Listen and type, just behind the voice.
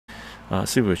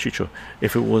Silver Chicho,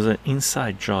 if it was an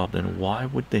inside job, then why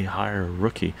would they hire a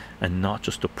rookie and not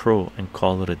just a pro and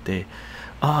call it a day?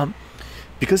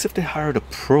 Because if they hired a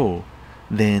pro,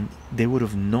 then they would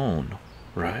have known,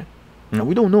 right? Now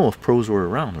we don't know if pros were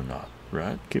around or not,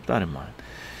 right? Keep that in mind.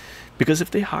 Because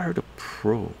if they hired a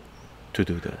pro to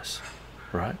do this,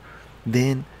 right,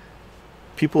 then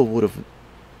people would have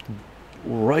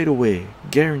right away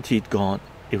guaranteed gone.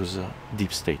 It was a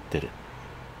deep state did it.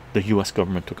 The US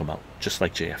government took him out, just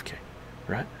like JFK,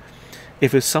 right?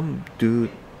 If it's some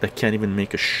dude that can't even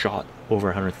make a shot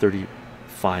over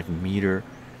 135-meter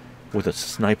with a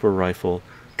sniper rifle,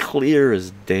 clear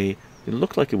as day, it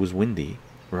looked like it was windy,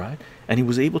 right? And he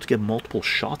was able to get multiple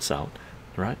shots out,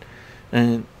 right?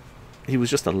 And he was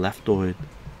just a leftoid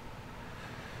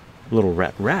little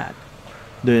rat.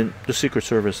 Then the Secret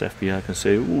Service, FBI can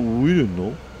say, "Ooh, we didn't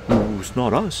know. Ooh, it's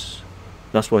not us."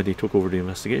 That's why they took over the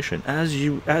investigation. As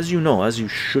you know, as you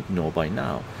should know by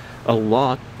now, a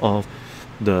lot of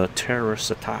the terrorist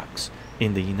attacks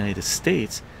in the United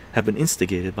States have been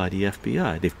instigated by the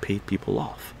FBI. They've paid people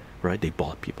off, right? They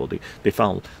bought people. They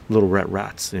found little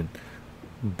rats in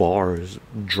bars,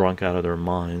 drunk out of their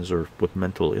minds or with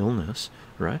mental illness,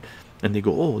 right? And they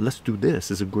go, "Oh, let's do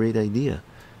this. It's a great idea."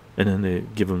 And then they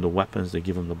give them the weapons, they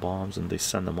give them the bombs, and they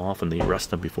send them off, and they arrest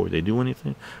them before they do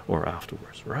anything or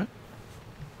afterwards, right?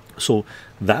 So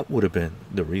that would have been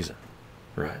the reason,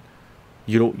 right?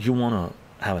 You want to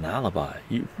have an alibi.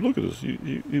 You look at this.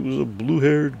 He was a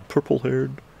blue-haired,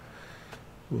 purple-haired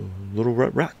little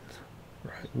rat,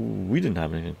 right? We didn't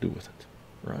have anything to do with it,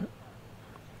 right?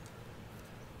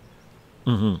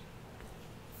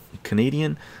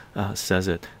 Canadian says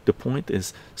it. The point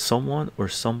is, someone or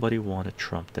somebody wanted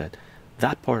Trump dead.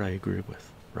 That part I agree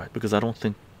with, right? Because I don't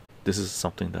think this is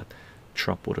something that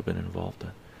Trump would have been involved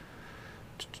in.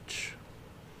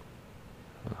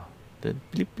 Then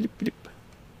blip blip blip.